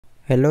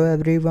Hello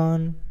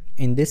everyone,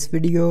 in this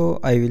video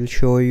I will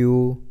show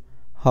you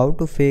how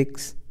to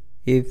fix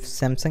if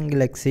Samsung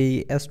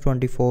Galaxy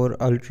S24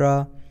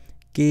 Ultra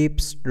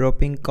keeps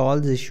dropping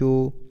calls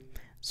issue.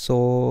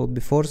 So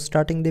before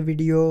starting the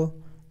video,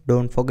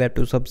 don't forget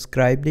to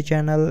subscribe the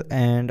channel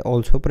and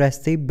also press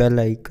the bell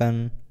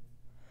icon.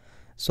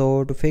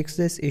 So to fix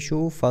this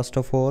issue, first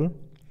of all,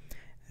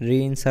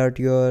 reinsert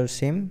your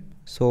SIM.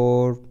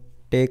 So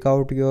take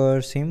out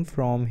your SIM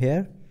from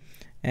here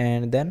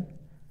and then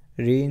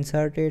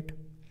reinsert it,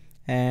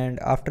 and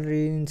after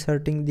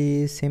reinserting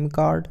the SIM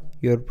card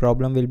your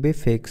problem will be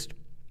fixed.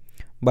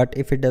 But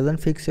if it doesn't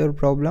fix your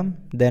problem,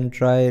 then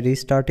try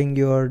restarting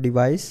your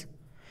device.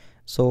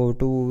 So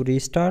to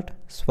restart,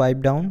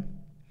 swipe down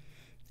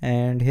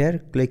and here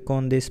click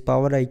on this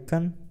power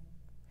icon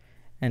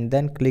and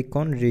then click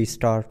on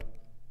restart.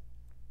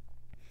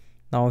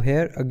 Now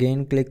here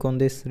again click on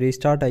this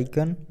restart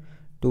icon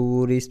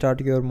to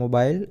restart your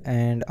mobile,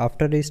 and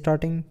after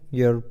restarting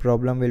your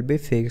problem will be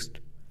fixed.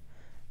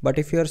 But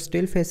if you are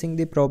still facing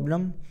the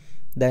problem,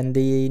 then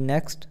the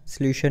next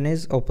solution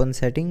is open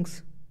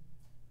settings.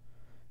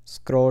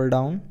 Scroll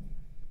down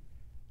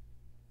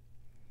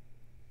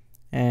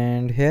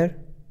and here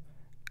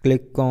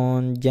click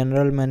on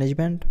general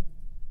management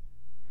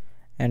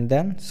and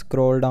then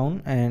scroll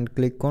down and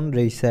click on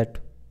reset.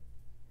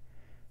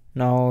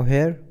 Now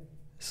here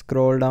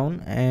scroll down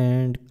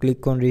and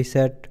click on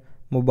reset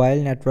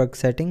mobile network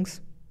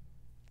settings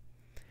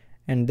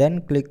and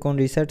then click on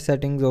reset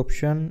settings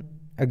option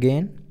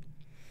again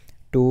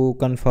to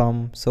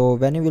confirm. So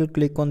when you will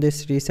click on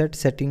this reset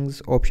settings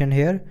option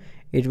here,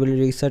 it will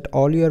reset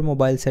all your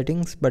mobile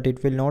settings, but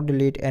it will not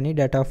delete any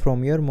data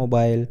from your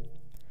mobile.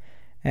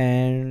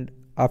 And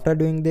after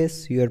doing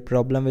this, your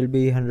problem will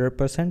be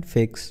 100%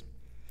 fixed.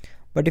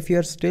 But if you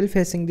are still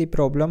facing the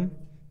problem,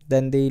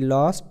 then the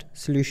last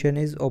solution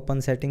is open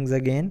settings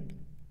again.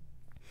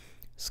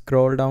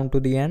 Scroll down to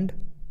the end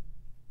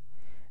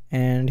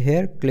and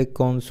here click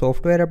on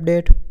software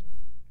update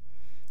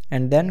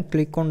and then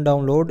click on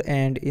download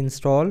and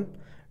install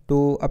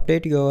to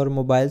update your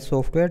mobile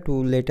software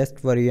to latest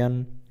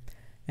version.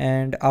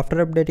 And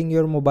after updating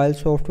your mobile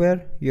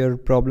software, your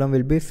problem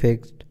will be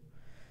fixed.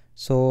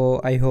 So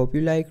I hope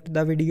you liked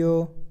the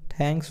video.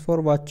 Thanks for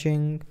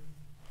watching.